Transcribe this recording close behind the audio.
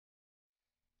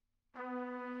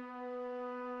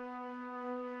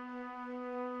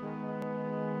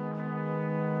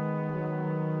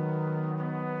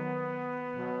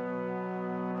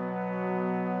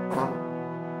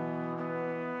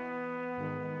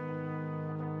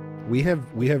We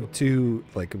have two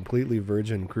like completely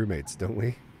virgin crewmates, don't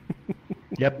we?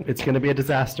 Yep, it's going to be a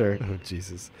disaster. Oh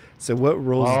Jesus! So what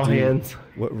roles? All hands.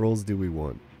 What roles do we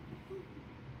want?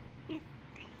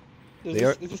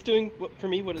 Is this doing for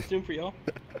me what it's doing for y'all?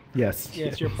 Yes.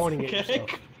 Yes, you're pointing at Okay.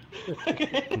 yourself.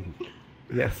 Okay.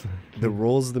 Yes. The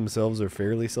roles themselves are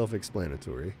fairly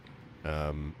self-explanatory,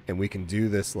 and we can do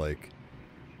this like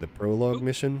the prologue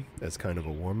mission as kind of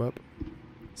a warm-up.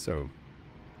 So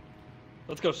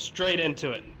Let's go straight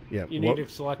into it. yeah, You need to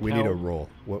select we need a how- role.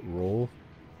 What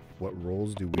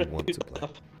roles do we want to play?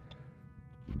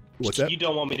 What's that? You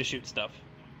don't want me to shoot stuff.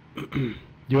 Do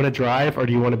you want to drive, or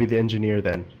do you want to be the engineer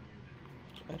then?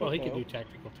 I don't Well, he could know. do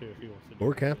tactical too if he wants to. Do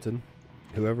Or captain,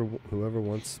 whoever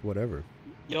wants whatever.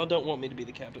 Y'all don't want me to be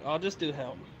the captain. I'll just do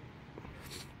helm.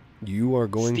 You are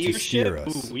going to steer ship?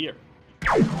 us. Ooh, we are.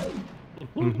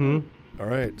 Mm-hmm. All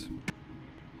right.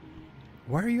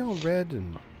 Why are y'all red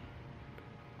and?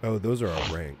 Oh, those are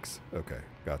our ranks. Okay,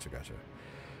 gotcha.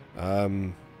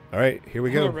 All right, here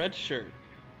we I'm a go. red shirt.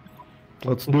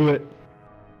 Let's do it.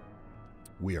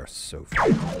 We are so.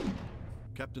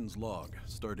 Captain's log,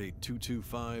 stardate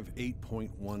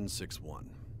 225-8.161.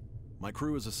 My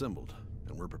crew is assembled,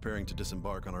 and we're preparing to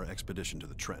disembark on our expedition to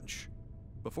the trench.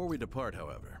 Before we depart,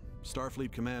 however,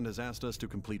 Starfleet Command has asked us to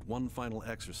complete one final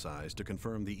exercise to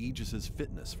confirm the Aegis's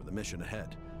fitness for the mission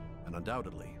ahead, and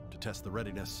undoubtedly to test the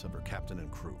readiness of her captain and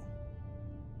crew.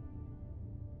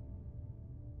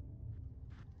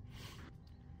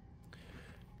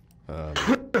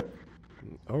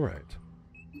 All right.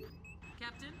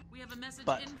 Captain, we have a message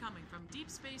But- incoming from Deep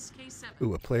Space K7.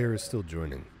 Ooh, a player is still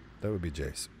joining. That would be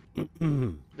Jace.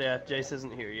 Yeah, Jace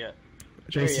isn't here yet.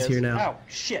 Jace is here now. Ow,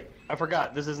 shit. I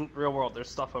forgot. This isn't real world. There's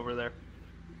stuff over there.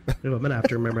 Ooh, I'm going to have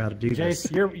to remember how to do this.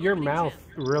 Jace, your mouth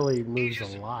really moves a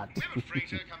lot. We have a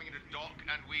freighter coming into dock,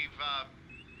 and we've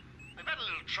had a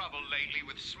little trouble lately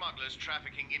with smugglers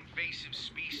trafficking invasive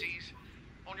species.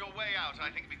 On your way out, I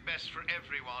think it'd be best for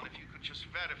everyone if you could just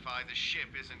verify the ship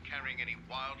isn't carrying any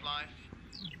wildlife.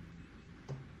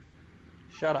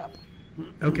 Shut up.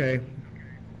 Okay.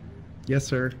 Yes,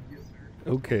 sir.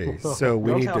 Okay, so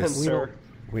we Don't need tell him, to sir.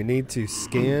 we need to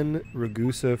scan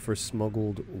Ragusa for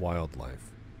smuggled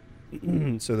wildlife.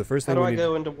 So the first How thing do we I need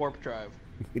go into warp drive?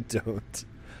 we don't.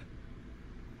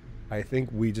 I think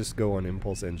we just go on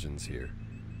impulse engines here.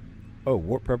 Oh,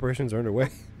 warp preparations are underway.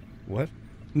 What?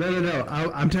 No.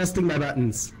 I'm testing my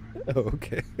buttons. Oh,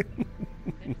 okay.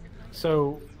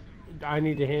 So, I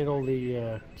need to handle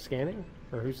the scanning,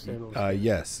 or who's handling?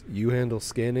 Yes, you handle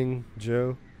scanning,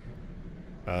 Joe.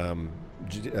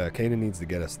 Kanan needs to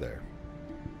get us there.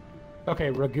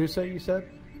 Okay, Ragusa, you said.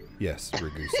 Yes,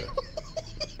 Ragusa.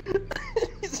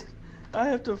 I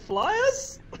have to fly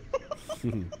us?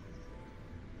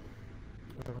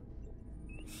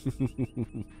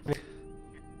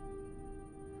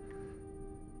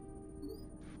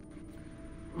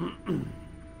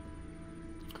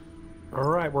 All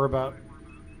right, we're about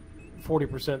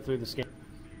 40% through the scan.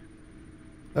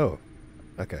 Oh,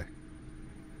 okay.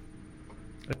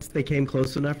 They came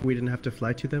close enough we didn't have to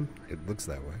fly to them. It looks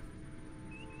that way.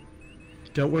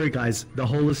 Don't worry, guys. The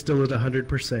hole is still at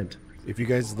 100%. If you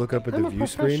guys look up at I'm the a view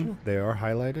screen, professional. they are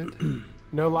highlighted.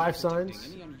 No life signs.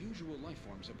 Any unusual life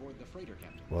forms aboard the freighter,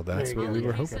 Captain? Well, that's There you what go. we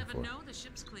were K7 hoping for. know the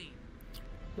ship's clean.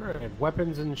 All right,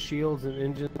 weapons and shields and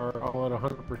engines are all at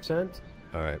 100%.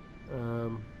 All right.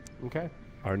 Okay.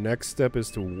 Our next step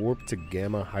is to warp to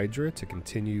Gamma Hydra to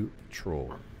continue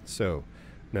patrol. So,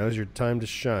 now's your time to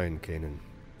shine, Kanan.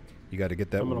 You got to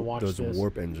get that I'm gonna watch those this.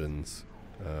 warp engines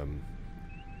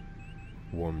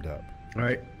warmed up. All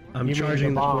right. I'm You mean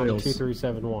charging the bomb coils.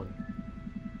 2371.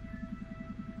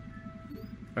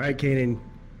 All right, Kanan.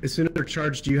 As soon as they're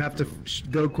charged, you have to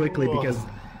go quickly because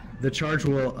the charge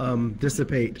will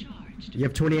dissipate. You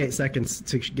have 28 seconds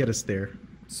to get us there.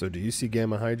 So, do you see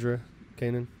Gamma Hydra,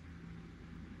 Kanan?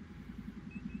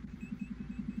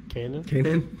 Cannon?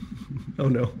 Kanan? Oh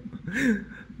no.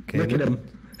 Look at Kanan? him.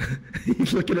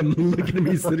 Look at him. Look at him.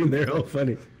 He's sitting there. Oh,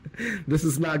 funny. This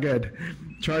is not good.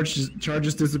 Charge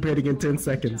is dissipating in 10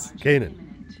 seconds. Kanan.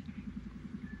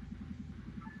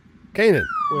 Kanan.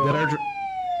 Well, That our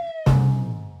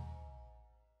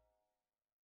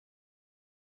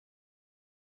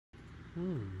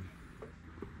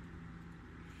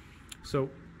so,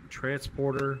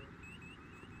 transporter,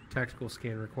 tactical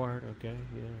scan required. Okay,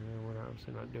 yeah, we're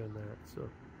obviously not doing that. So,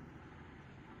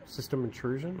 system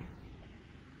intrusion.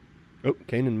 Oh,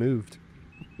 Kanan moved.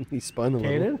 He spun a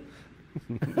little.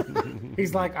 Cannon?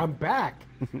 He's like, I'm back.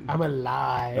 I'm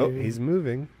alive. Oh, he's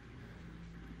moving.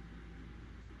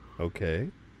 Okay.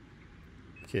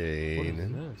 What is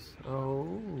Kanan. this?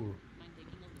 Oh.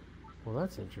 Well,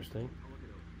 that's interesting.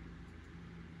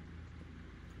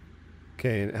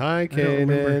 Kane. Hi, I don't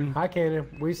remember. Kanan. Hi, Cannon.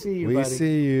 We see you, We buddy.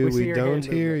 see you. see We your don't hand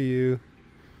hear movement. you.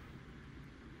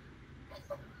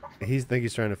 Think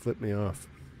he's trying to flip me off.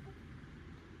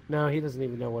 No, he doesn't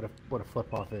even know what a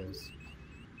flip off is.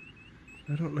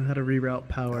 I don't know how to reroute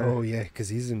power. Oh yeah, because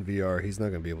he's in VR. He's not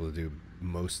gonna be able to do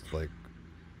most like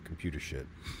computer shit.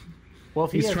 Well,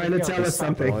 if he He's has trying to VR, tell he's us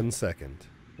something. 1 second.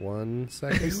 1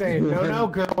 second. He's saying, no,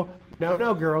 girl.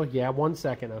 No, girl. Yeah, 1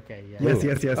 second. Okay, yeah. Yes,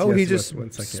 yes, yes. Oh, yes, he yes, just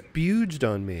 1 second. spuged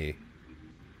on me.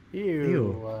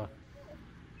 Ew.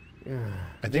 Ew.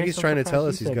 I think he's Jason, trying to for tell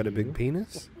Christ, us he he's said got a you. big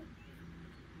penis.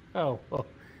 Oh, well,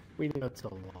 we know it's a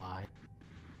lie.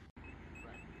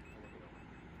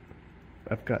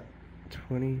 I've got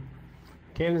 20.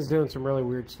 Cannon's doing some really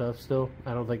weird stuff still.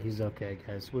 I don't think he's okay,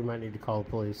 guys. We might need to call the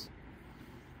police.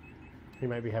 He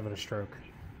might be having a stroke.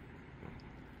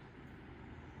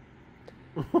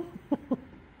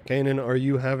 Kanan, are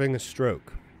you having a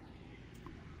stroke?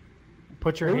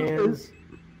 Put your hands...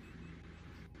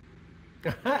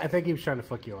 I think he was trying to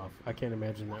fuck you off. I can't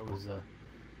imagine that was...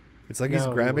 It's like No, he's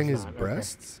he grabbing was his not. Okay.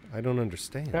 breasts. I don't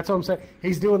understand. That's what I'm saying.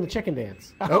 He's doing the chicken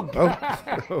dance.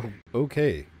 Oh,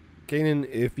 okay. Kanan,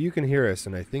 if you can hear us,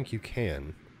 and I think you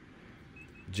can,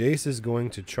 Jace is going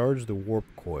to charge the warp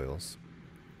coils,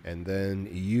 and then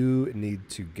you need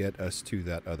to get us to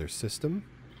that other system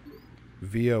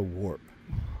via warp.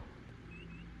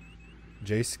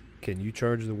 Jace, can you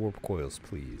charge the warp coils,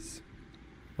 please?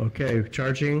 Okay,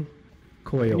 charging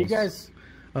coils. Can you guys...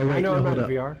 Oh, wait, I know no, I'm hold not up.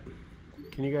 in VR.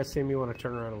 Can you guys see me when I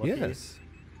turn around and look at you? Yes.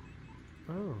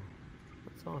 Oh,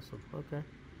 that's awesome. Okay.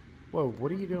 Whoa,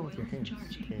 what are you doing with your hands,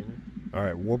 Kanan? All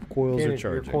right, warp coils Kanan, are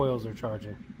charging. your coils are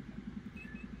charging.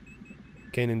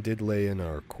 Kanan did lay in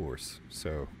our course,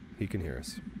 so he can hear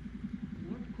us.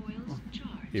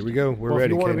 Here we go. We're Well, if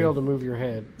ready, you want to be able Kanan. to move your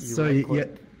head, So right you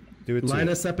click. Do it line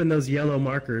too. us up in those yellow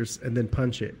markers and then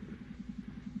punch it.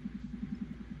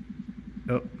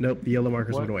 Oh, nope, the yellow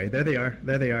markers What? went away. There they are.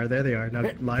 There they are. There they are. Now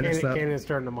line us up. Kanan's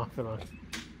turning them off and on.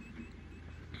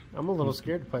 I'm a little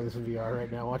scared to play this in VR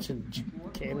right now, watching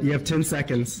Kanan. You have 10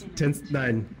 seconds. 10,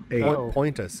 9, 8. Oh.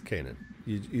 Point us, Kanan.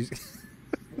 You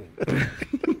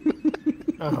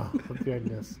Oh,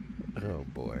 goodness. Oh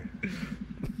boy.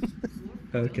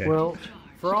 Okay. Well,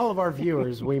 for all of our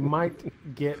viewers, we might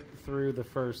get through the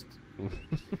first,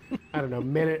 I don't know,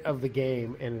 minute of the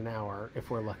game in an hour if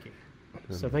we're lucky.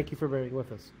 So thank you for bearing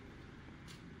with us.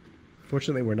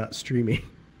 Fortunately, we're not streaming.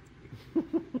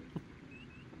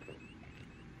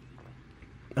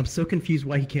 I'm so confused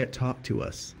why he can't talk to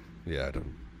us. Yeah, I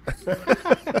don't.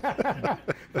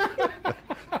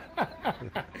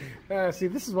 See,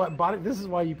 this is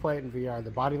why you play it in VR.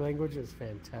 The body language is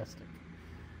fantastic.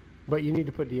 But you need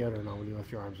to put deodorant on when you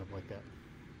lift your arms up like that.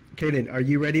 Kaden, are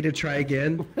you ready to try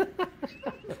again?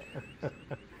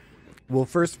 We'll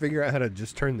first figure out how to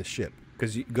just turn the ship,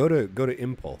 because you go to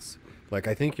impulse. Like,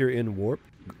 I think you're in warp.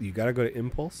 You got to go to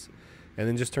impulse, and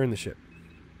then just turn the ship.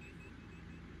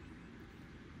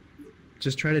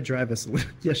 Just try to drive us.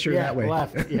 Yeah, sure, that way.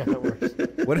 Left. Yeah, that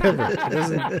works. Whatever.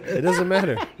 It doesn't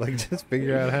matter. Like, just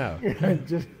figure out how.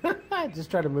 just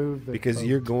try to move the Because boat.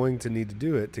 you're going to need to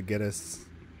do it to get us.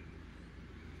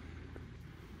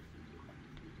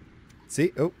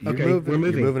 See? Oh, you're Okay, moving. we're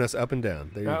moving. You're moving us up and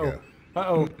down. There you Uh-oh. go.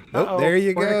 Uh-oh. Oh, Uh-oh. there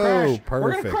you We're gonna go. crash.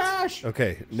 Perfect. We're gonna crash.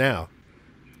 Okay, now,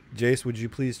 Jace, would you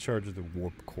please charge the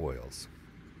warp coils?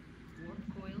 Warp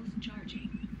coils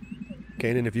charging.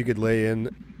 Kanan, if you could lay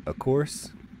in a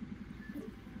course.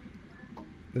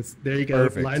 There you go.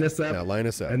 Perfect. Line us up. Now line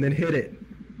us up. And then hit it.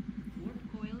 Warp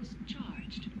coils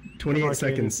charged. 28 Come on,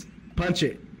 seconds. Punch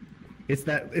it. It's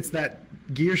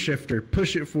that gear shifter.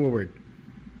 Push it forward.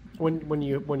 When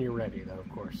you're ready, though, of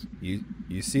course. You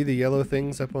see the yellow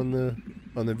things up on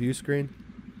the view screen?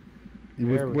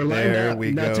 There We're lined There up.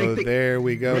 we Now go. take the- There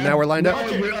we go. Grab- Now we're lined No,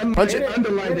 up. we're Punch it.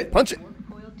 underlined it. Punch it. Warp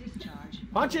coil discharge.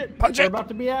 Punch it. Punch We're it. about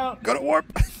to be out. Go to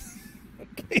warp.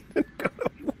 Kanan, go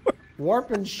to warp.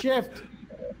 Warp and shift.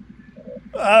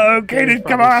 Oh, Kanan's Kanan,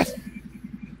 come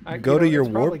on. Go to your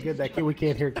it's probably warp. good that we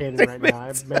can't hear Kanan right now.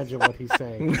 I imagine what he's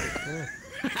saying.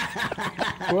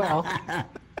 Well,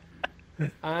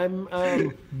 I'm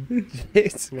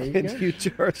Jace, There you can go. you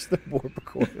charge the warp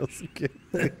coils again?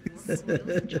 Coils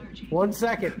charging. 1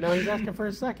 second. No, he's asking for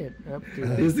a second. Yep, do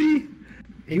that. Is he?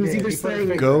 He was did. either He put his saying.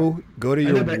 finger- Go to I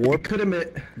your know, but it warp. could have meant.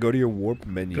 Go to your warp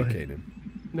menu, Go ahead. Kanan.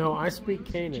 No, I speak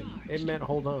Kanan. It meant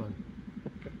hold on.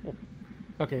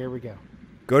 Okay, here we go.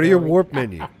 Go to your warp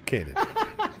menu, Kanan.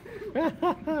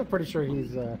 I'm pretty sure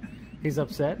he's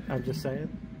upset. I'm just saying.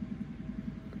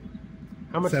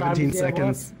 How much time 17 does he have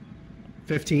seconds.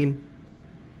 15.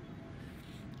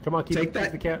 Come on, keep Take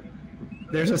that. the cat.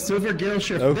 There's a silver gill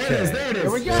shift. Okay. There it is. There it is.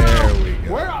 There we go. There we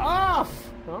go. We're off.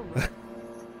 All right.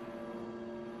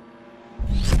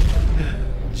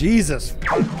 Jesus.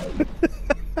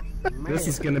 This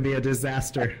is going to be a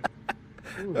disaster.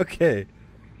 Okay.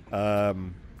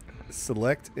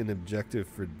 Select an objective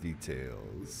for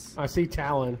details. I see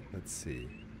Talon. Let's see.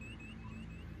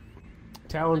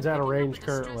 Talon's out of range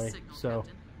currently, so.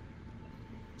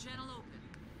 Channel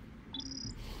open.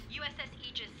 USS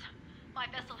Aegis. My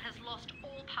vessel has lost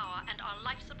all power, and our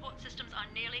life support systems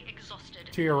are nearly exhausted.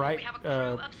 To your right, we have a crew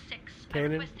of 6.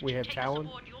 Kanan, we have Talon.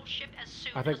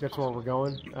 I think that's where we're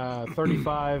going.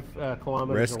 35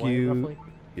 kilometers away, Rescue. roughly.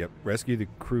 Yep. Rescue the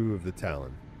crew of the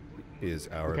Talon is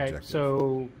our Okay, objective.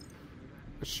 so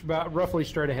about roughly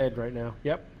straight ahead right now.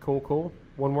 Yep, cool.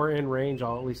 When we're in range,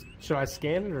 I'll at least. Should I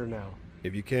scan it or no?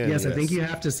 If you can. Yes, I think you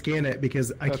have to scan it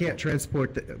because I Okay. can't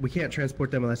transport. We can't transport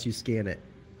them unless you scan it.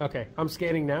 Okay, I'm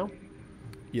scanning now.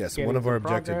 Yes, Scanning one of our in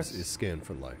progress. objectives is scan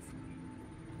for life.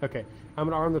 Okay, I'm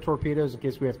gonna arm the torpedoes in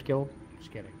case we have to kill them.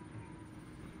 Just kidding.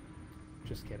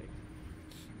 Just kidding.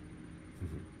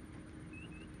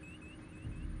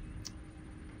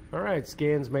 All right,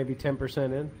 scans maybe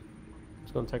 10% in.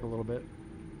 It's gonna take a little bit.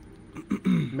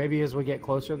 Maybe as we get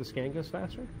closer, the scan goes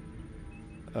faster.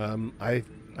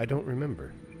 I don't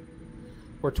remember.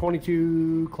 We're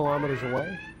 22 kilometers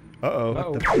away. Uh-oh.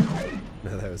 Uh-oh.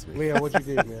 No, that was me. Leo, what'd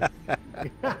you do, man?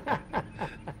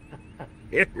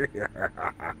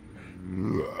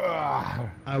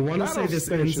 I want to say this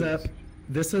ends up.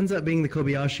 This ends up being the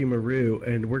Kobayashi Maru,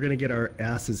 and we're gonna get our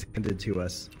asses handed to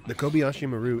us. The Kobayashi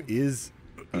Maru is.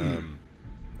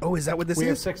 Oh, is that what this We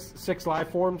have is? six life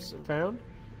forms found.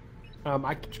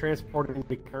 I can transport it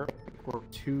into current. We're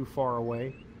too far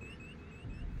away.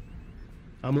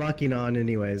 I'm locking on,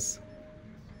 anyways.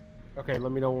 Okay,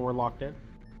 let me know when we're locked in.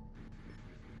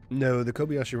 No, the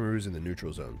Kobayashi Maru is in the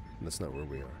neutral zone. That's not where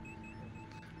we are.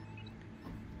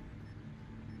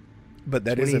 But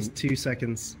that is 22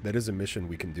 seconds. That is a mission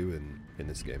we can do in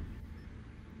this game.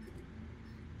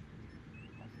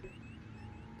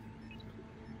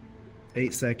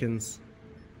 Eight seconds.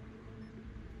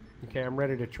 Okay, I'm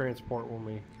ready to transport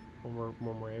when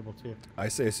we're able to. I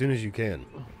say as soon as you can.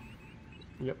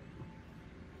 Yep.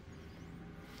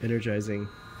 Energizing.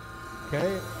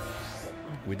 Okay.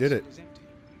 We did it.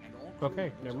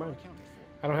 Okay, never mind.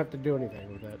 I don't have to do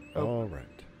anything with that. Oh, All right.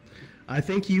 I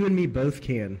think you and me both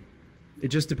can. It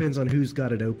just depends on who's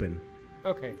got it open.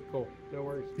 okay, cool. No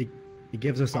worries. It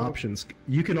gives us options.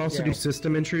 You can also do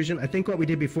system intrusion. I think what we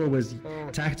did before was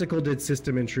tactical did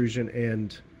system intrusion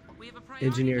and We have a priority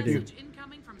engineer did. message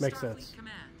incoming from Makes Starfleet sense.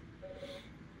 Command.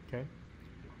 Okay.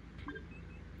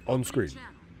 On screen. Channel.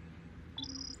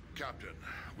 Captain,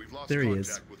 we've lost There he contact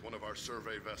is. with one of our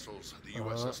survey vessels, the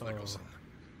USS Nicholson.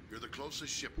 You're the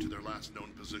closest ship to their last known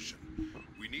position.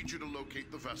 We need you to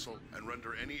locate the vessel and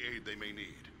render any aid they may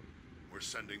need. We're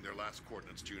sending their last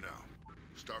coordinates to you now.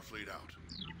 Starfleet out.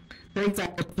 Thanks,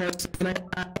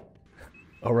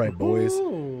 All right, boys.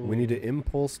 Ooh. We need to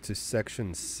impulse to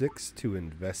Section 6 to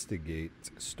investigate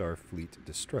Starfleet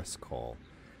distress call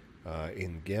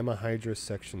in Gamma Hydra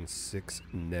Section 6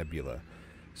 Nebula.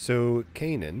 So,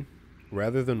 Kanan,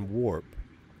 rather than warp,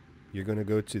 you're going to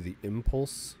go to the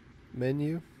impulse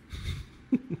menu.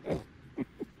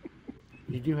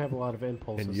 You do have a lot of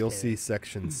impulses. And you'll Ken. see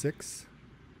Section 6.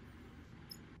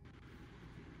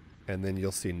 And then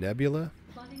you'll see Nebula.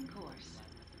 Plotting course.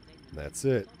 That's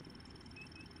it.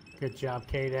 Good job,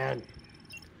 Kaden.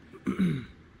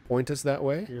 Point us that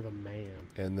way. You're the man.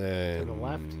 And then the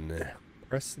left.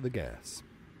 press the gas.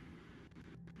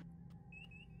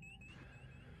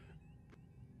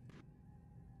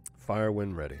 Fire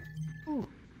when ready. Ooh.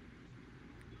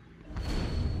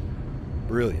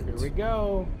 Brilliant. Here we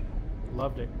go.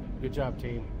 Loved it. Good job,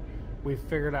 team. We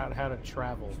figured out how to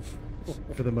travel.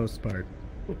 for the most part.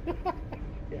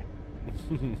 Yeah.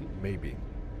 Maybe.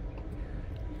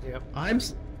 Yep.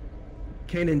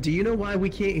 Kanan, do you know why we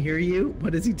can't hear you?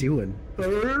 What is he doing?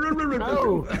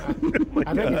 Oh,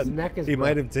 I think his neck is. He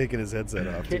might broken. have taken his headset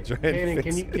off to try and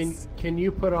Kanan, fix can you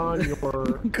put on your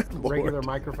Good regular Lord.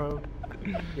 microphone?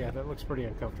 Yeah, that looks pretty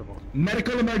uncomfortable.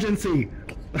 Medical emergency!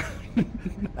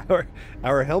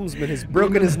 Our helmsman has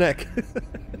broken his neck.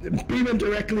 Beam him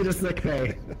directly to sick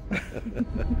bay.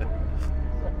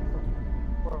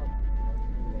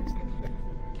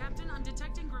 Captain, I'm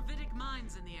detecting gravitic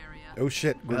mines in the area. Oh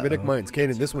shit, gravitic mines.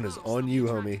 Kanan, this one is on you,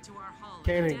 homie.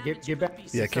 Kanan, get back.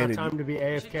 Yeah, It's Kanan, not time to be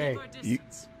AFK. You,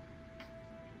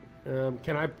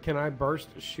 Can I burst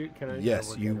shoot? Can I?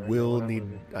 yes, no, you we're good right will now.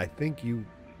 need. I think you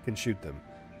can shoot them.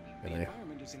 The And I,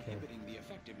 environment is inhibiting the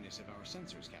effectiveness of our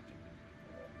sensors, Captain.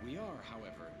 We are,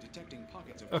 however, detecting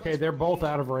pockets of Okay, they're both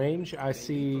out of range. I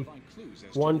see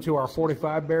one to our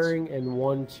 45 bearing and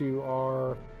one to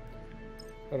our...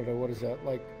 I don't know, what is that?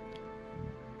 Like,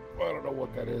 I don't know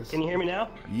what that is. Can you hear me now?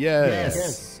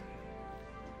 Yes.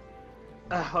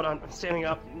 Hold on, I'm standing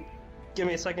up. Give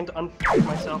me a second to unfuck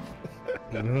myself.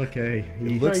 Okay.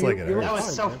 It looks like it hurts. That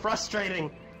was so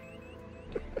frustrating.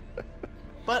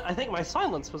 But I think my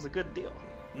silence was a good deal.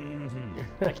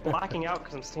 It's blacking out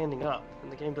because I'm standing up,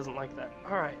 and the game doesn't like that.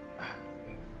 All right.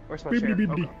 Where's my chair?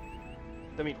 Okay.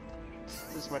 Let me.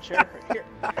 This is my chair right here.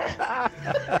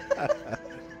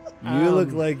 You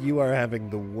look like you are having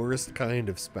the worst kind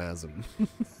of spasm.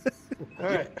 All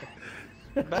right.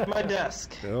 Back at my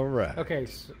desk. All right. Okay.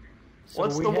 So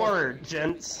What's the word,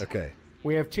 gents? Okay.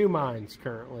 We have 2 mines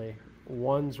currently.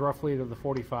 One's roughly to the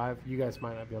 45. You guys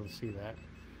might not be able to see that.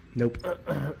 Nope.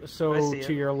 So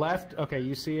to your left, okay,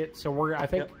 you see it. So we're. I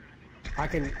think I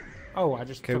can. Oh, I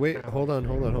just. Okay, wait. Hold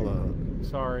on.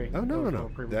 Sorry. Oh no.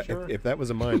 If that was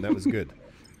a mine, that was good.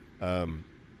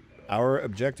 Our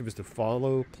objective is to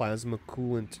follow plasma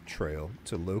coolant trail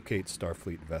to locate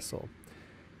Starfleet vessel.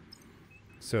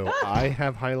 So I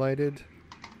have highlighted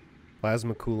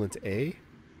plasma coolant A.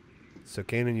 So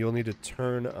Kanan, you'll need to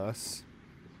turn us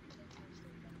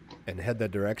and head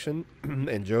that direction.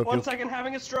 And Joe, One second,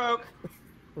 having a stroke.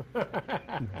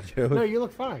 Joe, no, you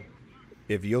look fine.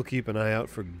 If you'll keep an eye out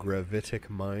for gravitic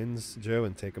mines, Joe,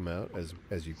 and take them out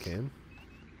as you can.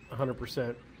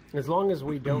 100%. As long as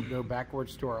we don't go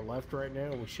backwards to our left right now,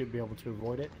 we should be able to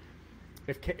avoid it.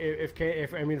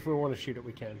 If we want to shoot it,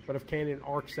 we can. But if Canyon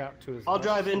arcs out to his I'll left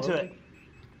drive into slowly, it.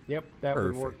 Yep, that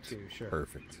would work too. Sure.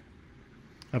 Perfect.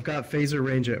 I've got phaser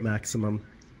range at maximum.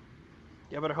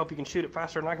 Yeah, but I hope you can shoot it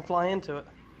faster than I can fly into it.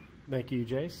 Thank you,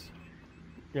 Jace.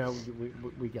 Yeah,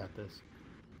 we got this.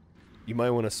 You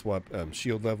might want to swap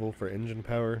shield level for engine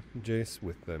power, Jace,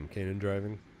 with Kanan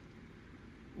driving.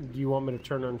 Do you want me to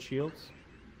turn on shields?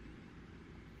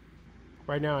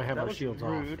 Right now I have our shields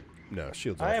rude. off. No,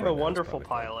 shields I off am right a now, wonderful it's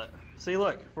probably pilot. See,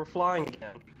 look, we're flying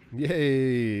again.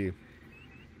 Yay!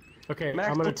 Okay, Max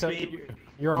I'm going to speed. tell you.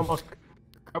 You're almost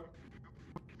up.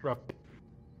 Rough.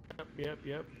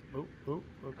 Yep. Oop,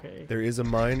 okay. There is a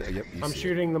mine. Yep, I'm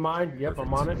shooting the mine. Yep,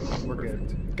 I'm on it. We're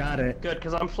good. Got it. Good,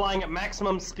 because I'm flying at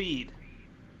maximum speed.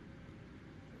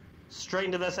 Straight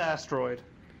into this asteroid.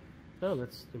 Oh,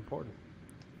 that's important.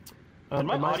 Did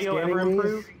my am I audio scanning ever these?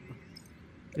 improve?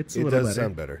 It's a It little does better.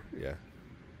 sound better, yeah.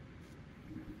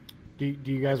 Do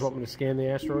you guys want me to scan the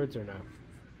asteroids or no?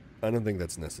 I don't think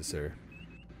that's necessary.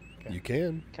 Okay. You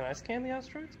can. Can I scan the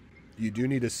asteroids? You do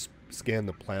need to scan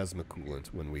the plasma coolant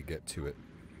when we get to it.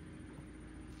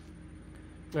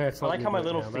 Yeah, it's I like letting how me my do it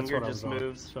little now. That's finger what I just was on.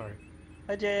 moves. Sorry.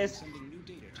 Hi, Jace.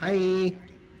 Hi.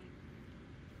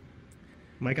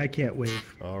 Mike, I can't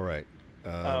wave. All right.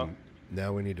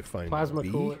 Now we need to find Plasma B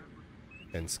coolant.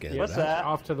 and scan What's that?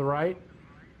 Off to the right.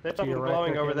 There's To something your right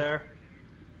glowing there, over Cameron. there.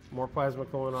 More plasma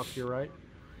coolant off to your right.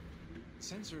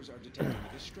 Sensors are detecting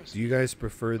distress. Do you guys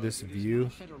prefer this view,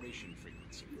 Federation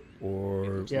frequency.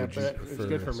 or Yeah, would you but prefer? it's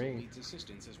good for me. Needs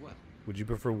assistance as well. Would you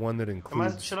prefer one that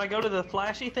includes? Should I go to the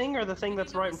flashy thing or the thing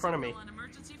that's right in front of me?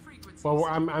 Well,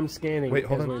 I'm scanning Wait,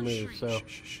 hold as on. we move. So Aegis,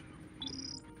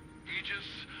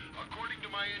 according to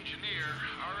my engineer,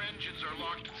 our engines are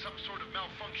locked in some sort of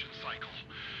malfunction cycle.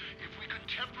 If we could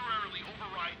temporarily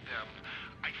override them,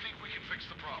 I think we can fix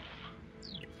the problem.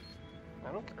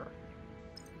 I don't care.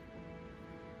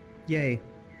 Yay.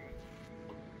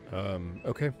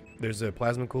 Okay. There's a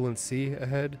plasma coolant C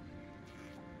ahead.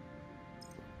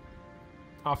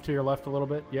 off to your left a little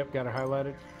bit. Yep, got it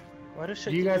highlighted. Why does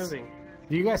shit Do you keep guys moving?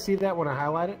 do you guys see that when I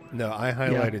highlight it? No, I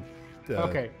highlighted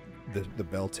Okay. the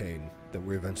Beltane that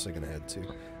we're eventually going to head to.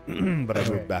 But I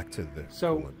moved back to the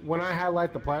So coolant. when I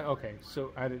highlight the okay,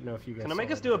 so I didn't know if you guys Can I saw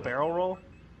make us that. do a barrel roll?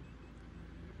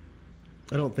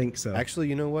 I don't think so. Actually,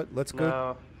 you know what? Let's go.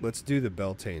 No. Let's do the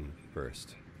Beltane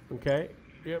first. Okay.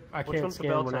 Yep, I Which can't one's the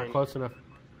scan. We're not Beltane? close enough.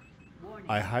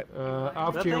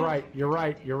 Off That to your thing? right. You're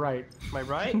right. You're right. Am I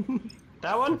right?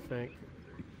 That I one? think.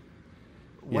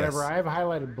 Whatever. Yes. I have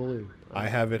highlighted blue. I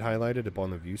have it highlighted up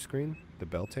on the view screen. The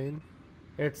Beltane.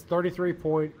 It's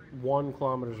 33.1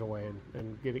 kilometers away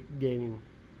and gaining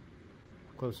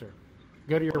closer.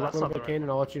 Go to your Well, right that's a little not bit, the Ken,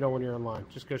 and I'll let you know when you're in line.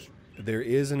 Just go There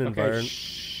is an okay, environment.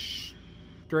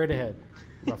 straight ahead,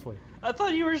 roughly. I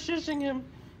thought you were shushing him.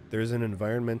 There's an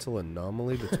environmental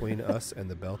anomaly between us and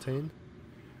the Beltane,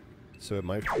 so it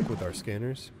might fuck with our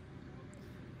scanners.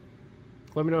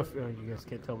 Let me know if you guys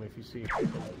can't tell me if you see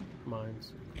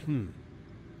mines.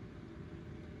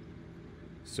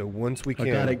 So once we I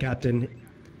can, got it, Captain.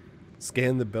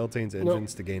 Scan the Beltane's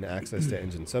engines to gain access to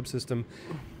engine subsystem.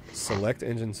 Select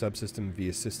engine subsystem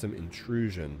via system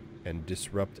intrusion and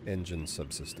disrupt engine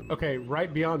subsystem. Okay,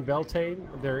 right beyond Beltane,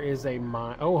 there is a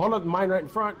mine. Oh, hold on, mine right in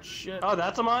front. Shit. Oh,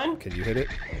 that's a mine? Can you hit it?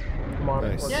 Come on.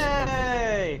 Nice.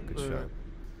 Yay! Good shot.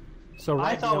 So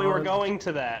right I thought we were beyond- going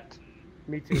to that.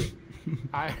 Me too.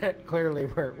 Clearly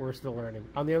we're still learning.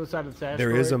 On the other side of the asteroid.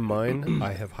 There is a mine.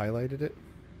 I have highlighted it.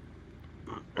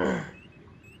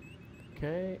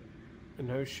 Okay.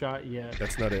 No shot yet.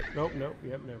 That's not it. Nope. Nope.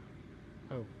 Yep. No.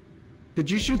 Oh. Did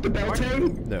you shoot the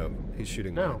Beltane? No, he's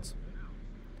shooting No. mines.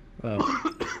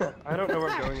 Oh. I don't know where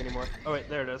I'm going anymore. Oh wait,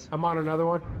 there it is. I'm on another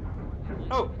one.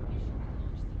 Oh,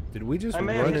 Did we just I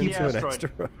may run have hit into the an asteroid.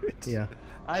 asteroid? Yeah.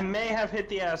 I may have hit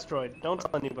the asteroid. Don't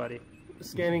tell anybody.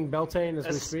 Scanning Beltane as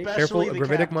we speak. Especially Careful, a the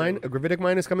gravitic captain. mine. A gravitic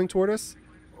mine is coming toward us.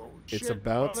 It's Shit.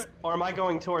 about. Or am I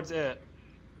going towards it?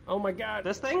 Oh my god.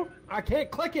 This thing? I can't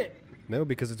click it. No,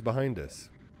 because it's behind us.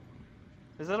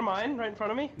 Is that a mine right in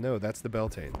front of me? No, that's the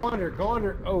Beltane. Go under. Go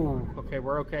under. Oh. Okay,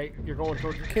 we're okay. You're going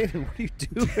towards. Kaden, what are you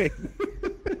doing?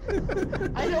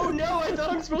 I don't know. I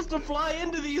thought I'm supposed to fly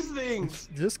into these things.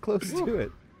 Just close to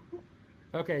it.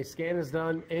 Okay, scan is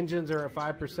done. Engines are at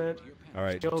 5%. All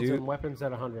right, Shields and weapons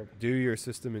at 100. do your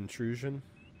system intrusion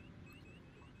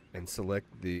and select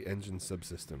the engine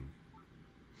subsystem.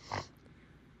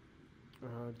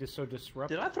 So disrupt.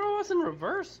 Did I throw us in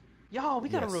reverse? Y'all, we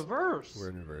got a Yes. reverse. We're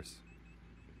in reverse.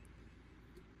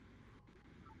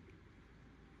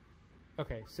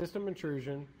 Okay, system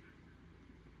intrusion.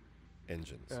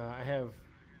 Engines. I have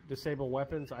disable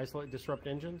weapons, isolate, disrupt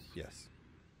engines. Yes.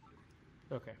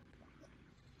 Okay.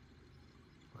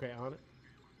 Okay, on it.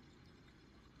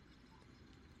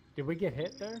 Did we get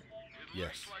hit there?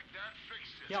 Yes.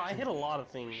 Yeah, I hit a lot of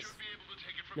things.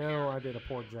 No, I did a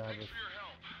poor job of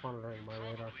monitoring my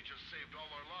radar.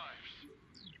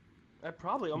 I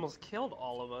probably almost killed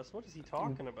all of us. What is he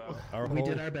talking about? We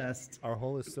did our best. Our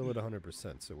hull is still at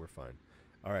 100%, so we're fine.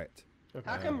 All right. Okay.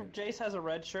 How come Jace has a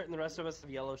red shirt and the rest of us have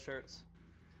yellow shirts?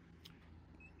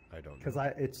 I don't know.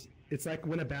 Because it's like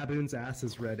when a baboon's ass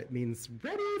is red, it means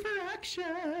ready for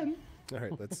action. All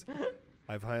right, let's.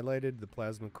 I've highlighted the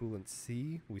plasma coolant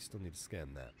C. We still need to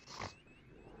scan that.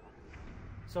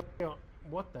 So,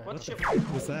 what the? What ship?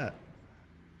 What's that?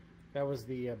 That was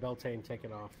the Beltane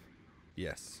taken off.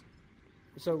 Yes.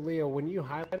 So, Leo, when you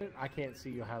highlight it, I can't see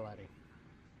you highlighting.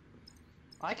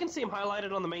 I can see him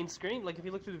highlighted on the main screen, like if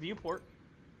you look through the viewport.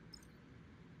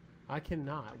 I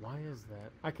cannot. Why is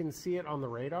that? I can see it on the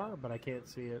radar, but I can't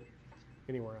see it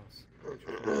anywhere else.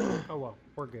 Oh, well.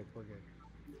 We're good. We're good.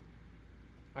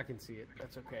 I can see it.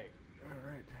 That's okay.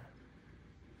 All right.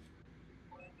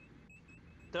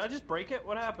 Did I just break it?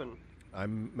 What happened?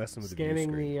 I'm messing with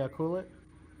Scanning the view screen. the coolant.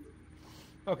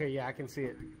 Okay, yeah, I can see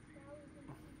it.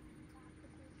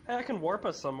 Hey, I can warp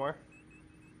us somewhere.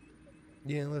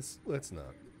 Yeah, let's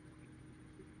not.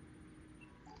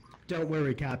 Don't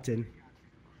worry, Captain.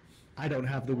 I don't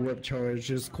have the warp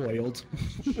charges coiled.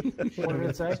 What did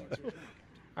it say?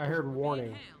 I heard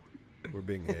warning. We're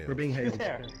being hailed. We're being hailed.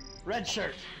 There. Red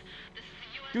shirt. This is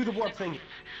the Do the warp thing.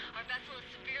 Our vessel is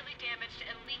severely damaged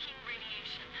and leaking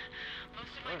radiation.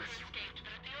 Most of my crew escaped,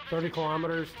 but if the 30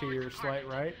 kilometers to your slight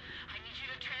right. I need you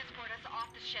to transport us off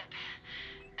the ship.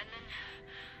 And then,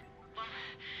 well,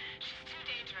 she's too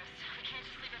dangerous. We can't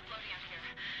just leave her floating out here.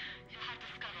 You'll have to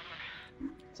scuttle her.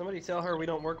 Somebody tell her we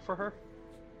don't work for her.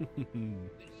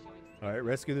 All right,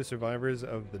 rescue the survivors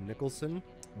of the Nicholson.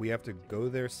 We have to go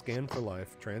there, scan for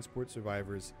life, transport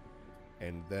survivors,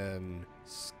 and then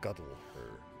scuttle her.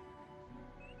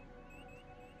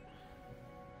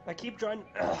 I keep trying.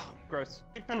 Ugh, gross.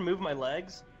 I keep trying to move my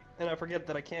legs, and I forget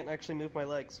that I can't actually move my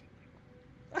legs.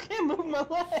 I can't move my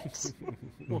legs.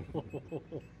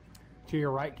 To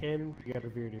your right, Cannon, you got a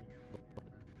veer to.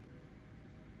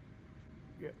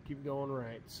 Yeah, keep going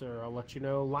right, sir. I'll let you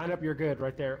know. Line up, you're good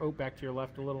right there. Oh, back to your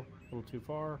left a little too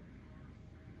far.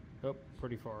 Oh,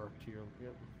 pretty far to your.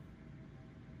 Yep.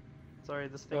 Sorry,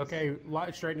 this thing. Okay,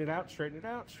 straighten it out. Straighten it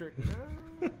out. Straighten it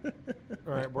out.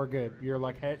 All right, we're good. You're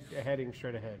like heading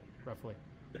straight ahead, roughly.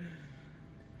 All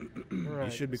right.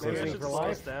 You should be Maybe close I enough. should for slow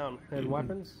life us down. and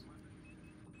weapons.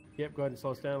 Yep, go ahead and slow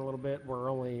us down a little bit.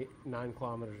 We're only 9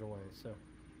 kilometers away, so.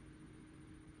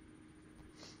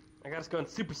 I got us going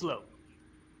super slow.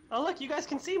 Oh look, you guys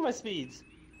can see my speeds.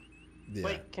 Yeah.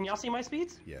 Wait, can y'all see my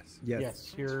speeds? Yes.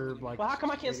 Yes, you're like. Well, how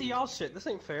come I can't see y'all's shit? This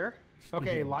ain't fair.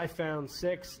 Okay, life found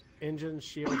 6, engines,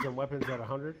 shields, and weapons at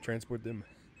 100. Transport them.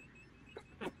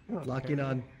 Locking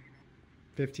on.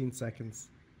 15 seconds.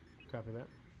 Copy that.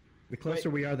 The closer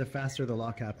we are, the faster the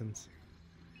lock happens.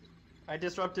 I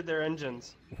disrupted their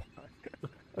engines.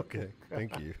 Okay,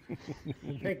 thank you.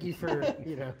 Thank you for,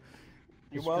 you know,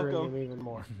 You're screwing welcome. them even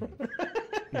more.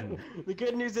 The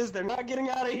good news is they're not getting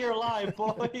out of here alive,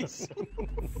 boys.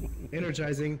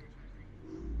 Energizing.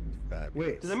 Fabulous.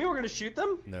 Wait, Does that mean we're gonna shoot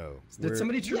them? No. did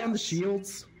somebody turn on the Yes.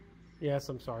 shields? Yes,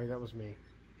 I'm sorry. That was me.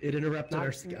 It interrupted our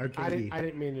I KD.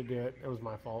 didn't mean to do it. It was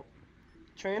my fault.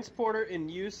 Transporter in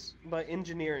use by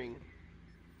engineering.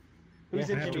 Who's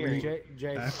Yeah, I have to engineering?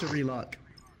 Jay, I have to relock.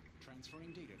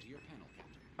 Transferring data to your panel,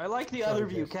 Captain. I like the Sorry, other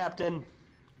view, Jason. Captain.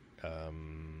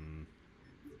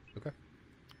 Okay.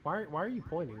 why are you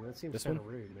pointing? That seems This kind of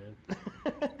one? rude,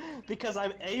 man. Because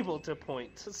I'm able to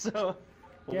point, so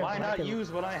Yeah, why but I not can-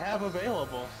 use what I have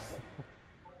available?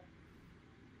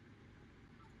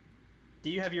 Do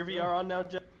you have your VR on now,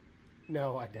 Jeff?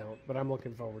 No, I don't, but I'm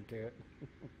looking forward to it.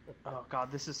 Oh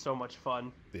god, this is so much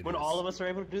fun. It When is. all of us are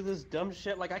able to do this dumb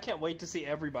shit, like I can't wait to see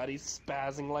everybody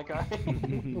spazzing like I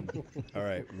am. All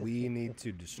right, we need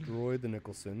to destroy the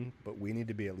Nicholson, but we need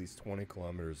to be at least 20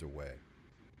 kilometers away.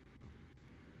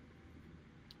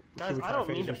 Guys, we I try don't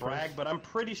mean to phasers brag, first? but I'm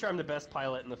pretty sure I'm the best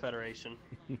pilot in the Federation.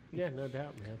 Yeah, no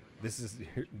doubt, man. This is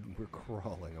we're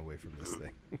crawling away from this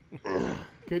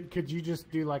thing. Could you just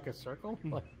do like a circle?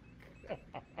 Like,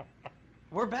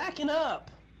 We're backing up!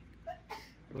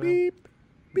 well, Beep,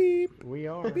 beep, we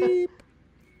are. beep.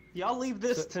 Y'all leave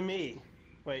this to me.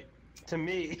 Wait, to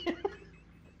me.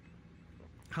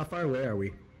 How far away are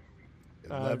we?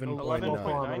 11.9.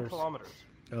 11.9 kilometers.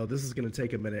 Oh, this is gonna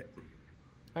take a minute.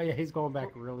 Oh yeah, he's going back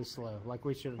really slow. Like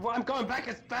we should. Well, I'm going back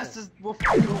as fast as the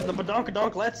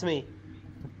badonkadonk lets me.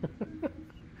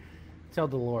 Tell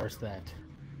Dolores that.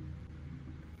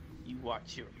 You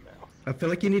watch your mouth. I feel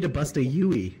like you need to bust a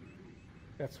Yui.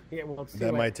 That's yeah. Well, it's too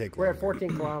That late. might take We're at longer.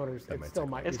 14 kilometers. That It might still take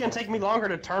might. It's be gonna take me longer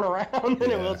to turn around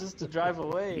than it will Yeah. just to drive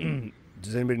away.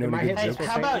 Does anybody know Am I any good hitting Hey, jokes?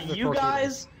 how about Focus the you torpedoes.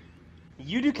 guys?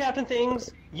 You do captain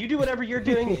things, you do whatever you're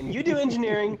doing, and you do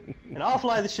engineering, and I'll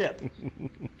fly the ship.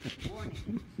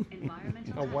 Warning.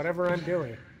 Environmental Oh, whatever I'm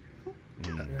doing.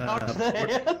 Talk to the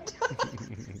hand.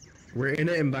 We're in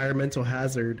an environmental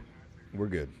hazard. We're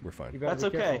good. We're You fine. better That's be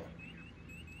okay. careful.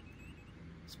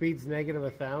 Speed's negative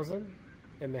 1,000,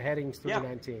 and the heading's Yeah.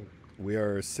 319. We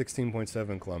are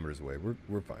 16.7 kilometers away.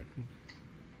 We're fine.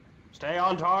 Stay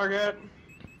on target.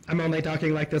 I'm only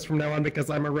talking like this from now on because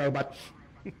I'm a robot.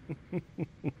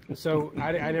 So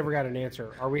I never got an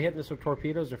answer. Are we hitting this with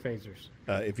torpedoes or phasers?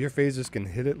 If your phasers can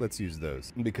hit it, let's use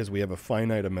those because we have a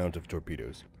finite amount of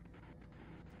torpedoes.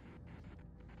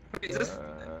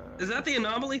 Is that the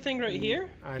anomaly thing right here?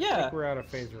 I Yeah. think we're out of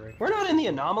phaser range. We're not in the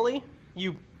anomaly,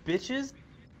 you bitches.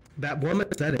 That woman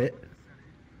said it.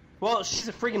 Well, she's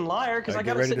a freaking liar because I Get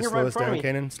got her ready sitting to here right slow in us front down, of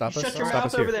me. Kanan. Stop You us. shut your Stop mouth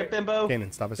us over here. there, bimbo.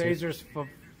 Kanan, stop us here. Phasers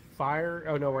fire.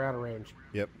 Oh no, we're out of range.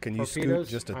 Yep. Can you scoot Torpedoes.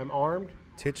 just a I'm armed.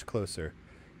 titch closer?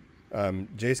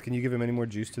 Jace, can you give him any more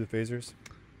juice to the phasers?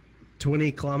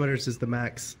 20 kilometers is the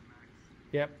max.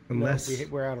 Yep. Unless- no,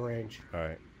 we're out of range. All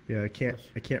right. Yeah, I can't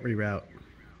reroute.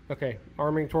 Okay,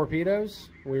 arming torpedoes.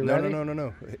 We No, ready?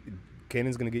 no.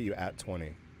 Kanan's gonna get you at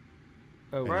 20.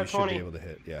 Oh, And We're you at should 20. be able to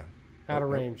hit. Yeah. out of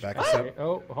Oh, range. Back us up. Okay.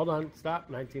 Oh, hold on. Stop.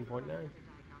 19.9.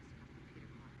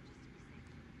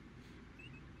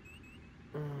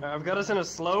 I've got us in a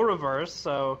slow reverse,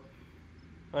 so...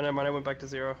 Oh, never mind, I went back to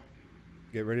 0.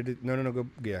 Get ready to. No. Go.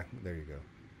 Yeah. There you go.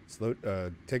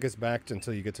 Slow. Take us back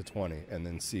until you get to 20, and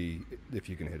then see if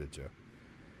you can hit it, Joe.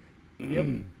 Yep.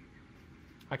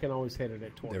 I can always hit it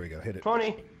at 20. There we go. Hit it.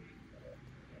 20.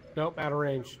 Nope, out of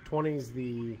range. 20 is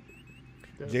the...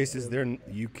 Jace, is there?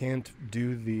 You can't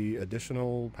do the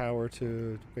additional power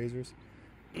to phasers.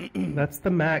 That's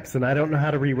the max, and I don't know how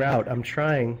to reroute. I'm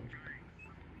trying.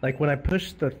 Like when I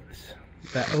push that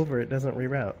over, it doesn't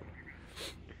reroute.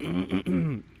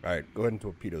 All right, go ahead and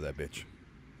torpedo that bitch.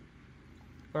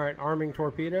 All right, arming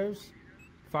torpedoes.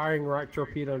 Firing right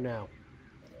torpedo now.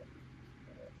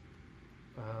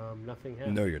 Nothing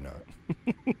happened. No, you're not.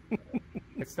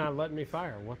 It's not letting me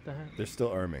fire. What the heck? They're still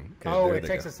arming. Okay, Oh, there it they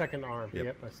takes go. a second to arm. Yep.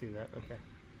 Yep, I see that. Okay.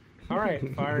 All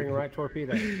right, firing right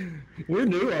torpedo. We're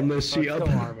new on this Oh, sheet. still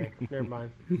arming. Never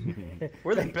mind.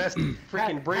 We're the best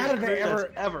freaking how British did they crew that's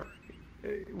ever-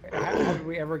 ever. How did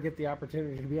we ever get the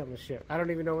opportunity to be on the ship? I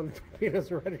don't even know when the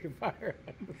torpedoes are ready to fire.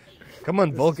 Come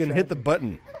on, Vulcan, hit the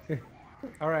button.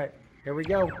 All right, here we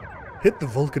go. Hit the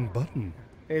Vulcan button.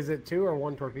 Is it 2 or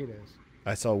 1 torpedoes?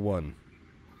 I saw one.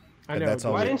 I And know. that's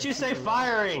all Why we- didn't you say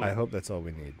firing? I hope that's all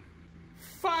we need.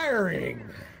 Firing!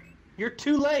 You're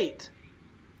too late.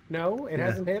 No, it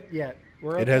hasn't hit yet.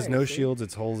 We're It has okay, no see? shields.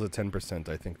 Its hull's at 10%.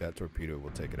 I think that torpedo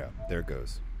will take it out. There it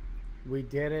goes. We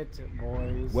did it,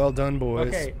 boys. Well done, boys.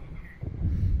 Okay.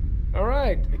 All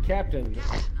right, Captain.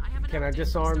 Captain, I have an Can I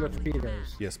disarm the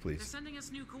torpedoes? Yes, please. They're sending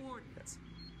us new coordinates.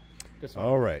 Disarm.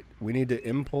 All right. We need to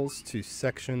impulse to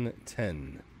section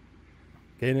 10.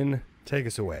 Kanan, take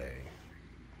us away.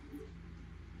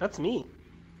 That's me.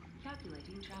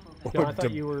 Calculating travel No, I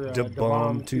thought you were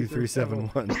Bomb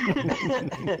 2371.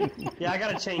 Yeah, I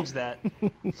gotta change that.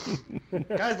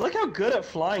 Guys, look how good at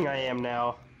flying I am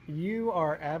now. You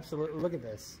are absolutely. Look at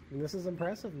this. This is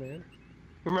impressive, man.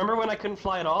 Remember when I couldn't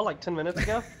fly at all, like 10 minutes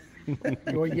ago?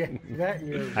 Well, yeah, that and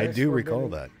your I wrist do were recall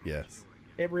bending. that. Yes.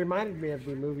 It reminded me of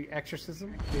the movie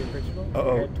Exorcism, the original.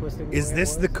 Uh-oh. Head twisting the Is way it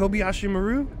this the was. Kobayashi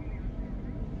Maru?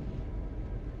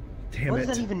 Damn What it.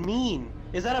 does that even mean?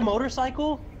 Is that a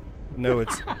motorcycle? No,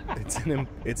 it's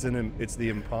the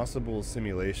impossible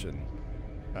simulation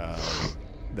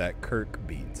that Kirk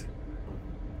beat.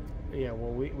 Yeah,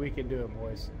 well, we can do it,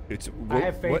 boys. It's I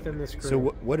have faith in this crew. So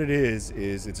what it is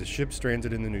it's a ship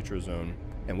stranded in the neutral zone,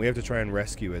 and we have to try and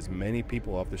rescue as many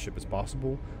people off the ship as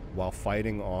possible while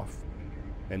fighting off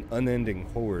an unending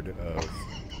horde of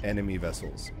enemy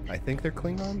vessels. I think they're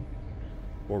Klingon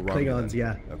or Romulan. Klingons,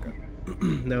 yeah. Okay.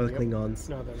 No, the Klingons.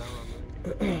 No, they're not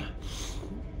on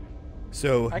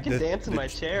So I can dance in my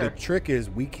chair. The trick is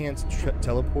we can't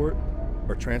teleport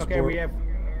or transport. Okay, we have.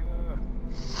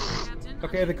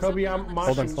 Okay, the Kobayashi.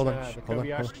 Hold on. The Hold on.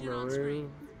 Kobayashi Maru.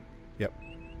 Yep.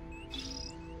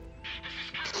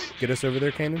 Get us over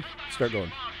there, Kanan. Start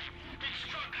going.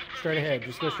 Straight ahead.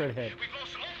 Just go straight ahead.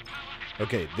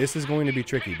 Okay, this is going to be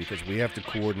tricky because we have to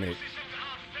coordinate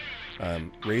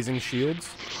raising shields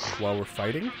while we're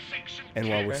fighting and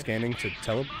while we're scanning to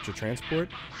transport,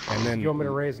 and then You want me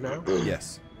to raise now?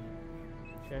 Yes.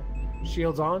 Okay.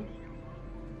 Shields on.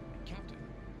 Captain,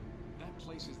 that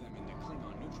places them in the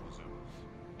Klingon neutral zone.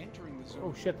 Entering the zone.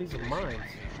 Oh shit, these are mines.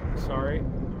 Sorry.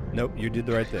 Nope, you did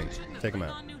the right thing. Take them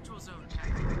out.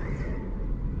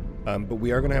 But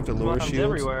we are going to have to lower Mines shields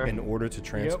everywhere. in order to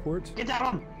transport. Get that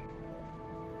one!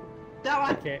 That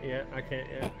one! I can't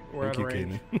yet. We're out Thank of you,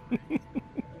 range.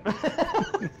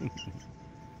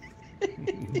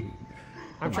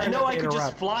 I'm I trying know not I to could just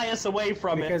interrupt fly us away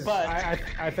from because it, but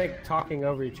I think talking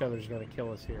over each other is going to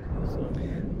kill us here. So.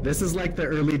 This is like the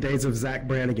early days of Zach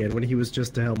Brannigan when he was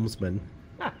just a helmsman.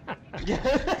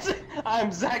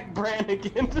 I'm Zach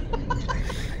Brannigan.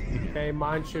 Okay,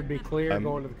 mine should be clear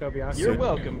going to the Kobayashi. You're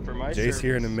welcome for my Jace, service.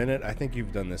 here in a minute. I think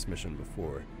you've done this mission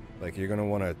before. Like, you're going to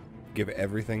want to give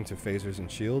everything to phasers and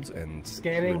shields and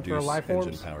Scanning for reduce life engine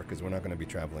forms? power because we're not going to be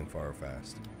traveling far or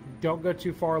fast. Don't go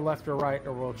too far left or right,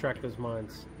 or we'll track those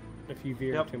mines if you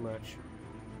veer Yep. too much.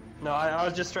 No, I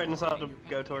was just straightening us out to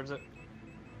go towards it.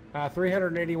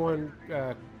 381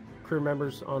 crew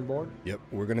members on board. Yep,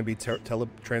 we're going to be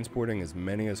transporting as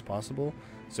many as possible.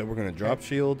 So we're going to drop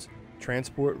shields,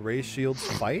 transport, raise shields,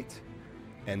 fight,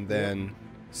 and then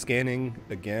scanning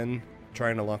again,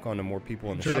 trying to lock onto more people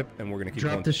on the ship, and we're going to keep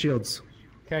Drop going. the shields.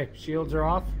 Okay, shields are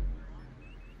off.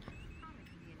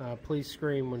 Please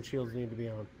scream when shields need to be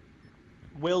on.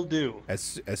 Will do.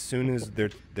 As soon as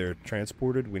they're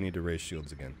transported, we need to raise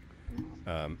shields again,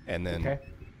 and then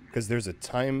because there's a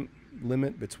time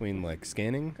limit between like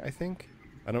scanning. I think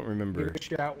I don't remember. Give a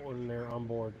shout when they're on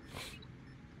board.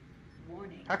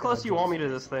 How close do you want me to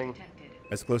this thing?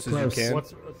 As close as Close. you can.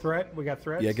 What's a threat? We got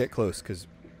threats. Yeah, get close because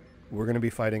we're going to be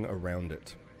fighting around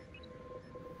it.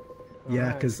 Yeah,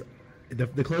 Alright. because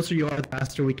the closer you are, the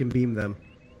faster we can beam them.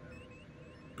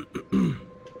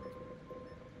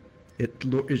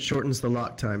 It shortens the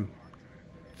lock time.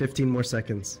 15 more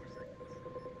seconds.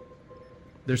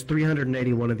 There's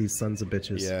 381 of these sons of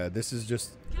bitches. Yeah, this is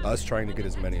just us trying to get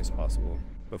as many as possible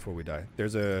before we die.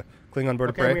 There's a Klingon bird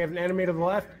of Okay, prey. we have an enemy to the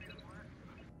left.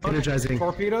 Energizing.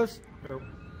 Torpedoes.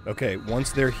 Okay,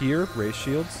 once they're here, raise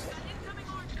shields.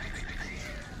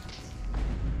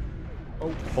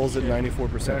 Oh, Pulls at 94%.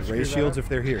 Did I screw Raise that shields up? if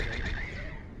they're here.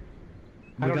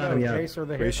 I We don't got know. 'em, yeah. Jace or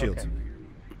the Raise hit. shields.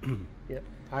 Okay. Yep.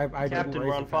 I didn't Captain, raise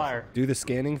we're on it fast fire. Do the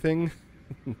scanning thing.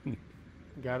 enough.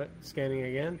 Got it. Scanning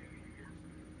again.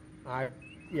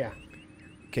 Yeah.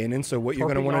 Kanan, so what you're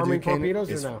going to want to Arming do, Kanan,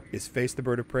 torpedoes or no? is face the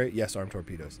bird of prey. Yes, arm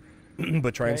torpedoes.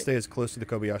 But try and Okay. stay as close to the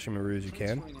Kobayashi Maru as you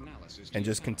can. And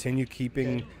just continue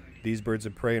keeping these birds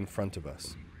of prey in front of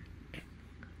us.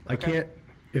 I can't.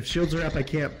 If shields are up, I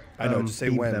can't. I know, just say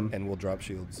beam when, them. and we'll drop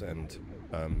shields, and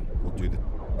we'll do the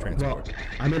Well, transport.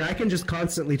 I mean, I can just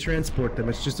constantly transport them.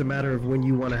 It's just a matter of when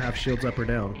you want to have shields up or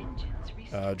down.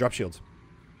 Drop shields.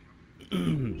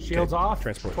 Shields off.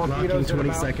 Transport. Locking Torpedoes in 20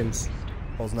 about seconds.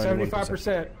 Pulls 91%.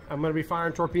 75%. I'm going to be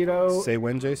firing torpedo. Say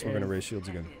when, Jace. We're going to raise shields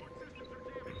again.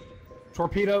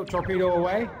 Torpedo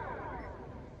away.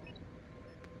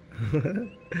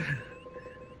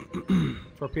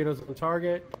 Torpedoes on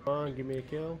target. Come on, give me a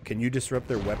kill. Can you disrupt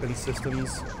their weapon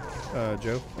systems,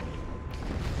 Joe?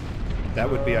 That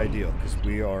would be ideal, because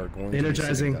we are going to be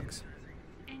sitting ducks.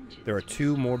 There are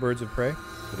 2 more birds of prey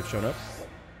that have shown up.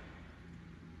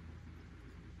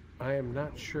 I am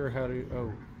not sure how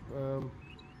to...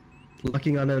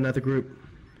 Locking on another group.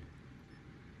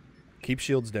 Keep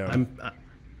shields down.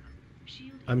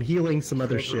 I'm healing some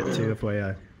other shit too,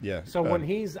 FYI. Yeah. So when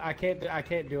he's... I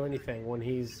can't do anything when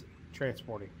he's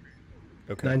transporting.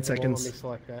 Okay. 9 seconds. Let me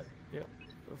select that. Yep.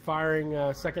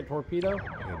 Firing second torpedo.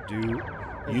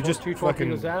 You just 2 fucking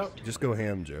torpedoes out. just go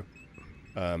ham, Joe.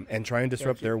 And try and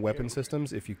disrupt their weapon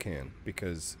systems if you can,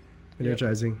 because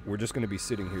Energizing. we're just going to be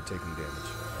sitting here taking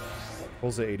damage.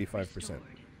 Pulls at 85%.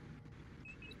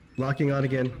 Locking on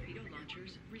again.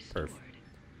 Perfect.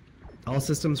 All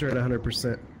systems are at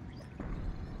 100%.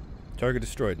 Target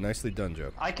destroyed. Nicely done,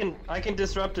 Joe. I can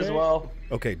disrupt as well.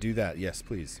 Okay, do that. Yes,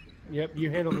 please. Yep,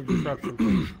 you handle the disruption,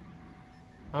 please.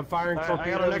 I'm firing torpedoes. I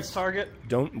got our next target.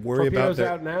 Don't worry about their...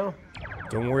 out now.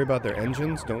 Don't worry about their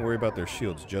engines. Don't worry about their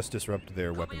shields. Just disrupt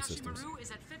their weapon systems.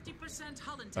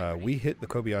 We hit the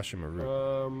Kobayashi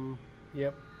Maru.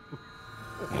 Yep.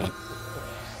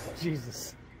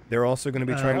 Jesus. They're also going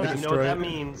to be trying to I destroy know what that it.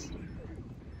 means.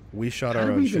 We shot How our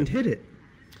did own we even ship. hit it?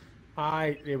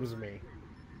 It was me.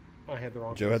 I had the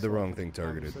wrong Joe had the wrong thing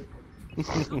targeted. I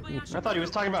thought he was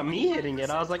talking about me hitting it.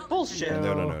 I was like, bullshit.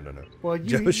 No. Well,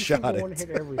 Joe shot it. Want to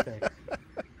hit everything.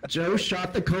 Joe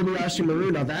shot the Kobayashi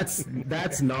Maru. Now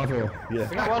that's novel. Yeah.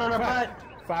 We got one on our butt.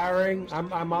 Firing.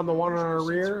 I'm on the one on our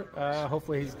rear.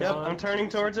 Hopefully he's Yep, gone. I'm turning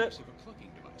towards it.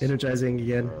 Energizing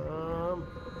again.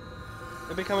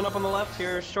 They'll be coming up on the left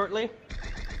here shortly.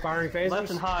 Firing phasers. Left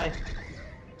and high.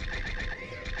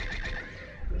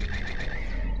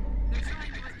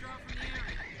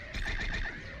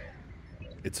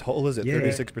 Its hull is at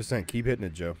 36%. Keep hitting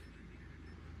it, Joe.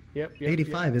 Yep.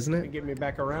 85, isn't it? Get me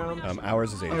back around.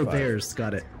 Ours is 85. Oh, theirs.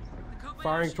 Got it.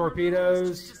 Firing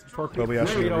torpedoes.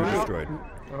 Kobayashi Maru destroyed.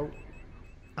 Oh.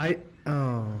 Oh. My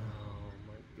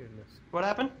goodness. What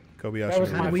happened? Kobayashi That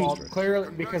was Maru my fault. destroyed. Clearly,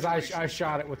 because I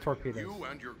shot it with torpedoes. You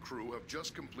and your crew have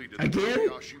just completed Again?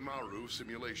 the Kobayashi Maru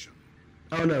simulation.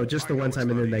 Oh no, just the I know one it's time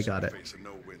and not then they easy got to it. face a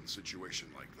no-win situation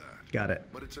like that. Got it.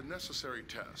 But it's a necessary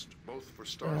test, both for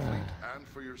Starfleet and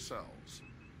for yourselves.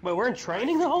 Wait, we're in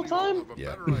training the whole time? You'll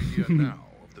have a better idea now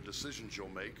of the decisions you'll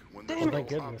make when there's no my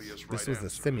goodness. obvious right This was the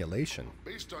answer. simulation.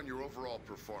 Based on your overall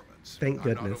performance, Thank and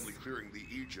goodness. not only clearing the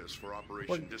Aegis for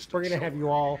Operation Distant We're gonna have you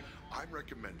all I'm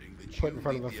recommending that put you in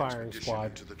front of lead the firing expedition squad.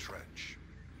 into the trench.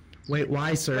 Wait,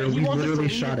 why, sir? Wait, We you want us to literally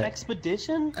lead shot an it.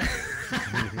 expedition?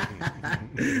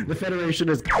 The Federation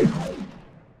is.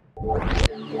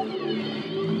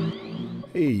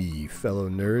 Hey, fellow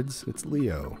nerds, it's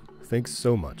Leo. Thanks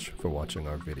so much for watching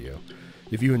our video.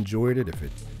 If you enjoyed it, if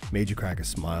it made you crack a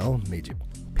smile, made you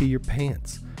pee your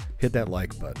pants, hit that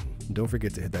like button. And don't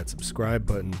forget to hit that subscribe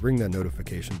button, ring that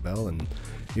notification bell, and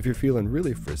if you're feeling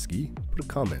really frisky, put a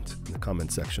comment in the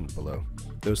comment section below.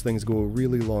 Those things go a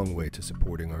really long way to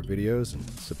supporting our videos and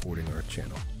supporting our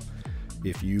channel.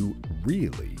 If you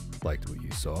really liked what you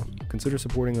saw, consider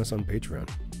supporting us on Patreon.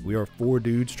 We are 4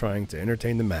 dudes trying to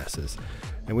entertain the masses,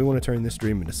 and we want to turn this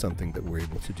dream into something that we're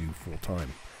able to do full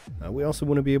time. We also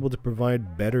want to be able to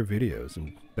provide better videos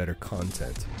and better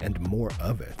content, and more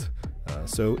of it.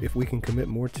 So if we can commit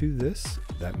more to this,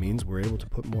 that means we're able to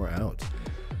put more out.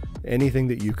 Anything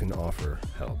that you can offer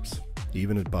helps,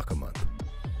 even $1 a month.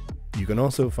 You can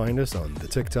also find us on the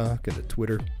TikTok and the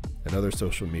Twitter and other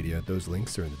social media. Those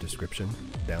links are in the description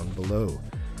down below.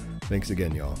 Thanks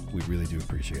again, y'all. We really do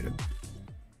appreciate it.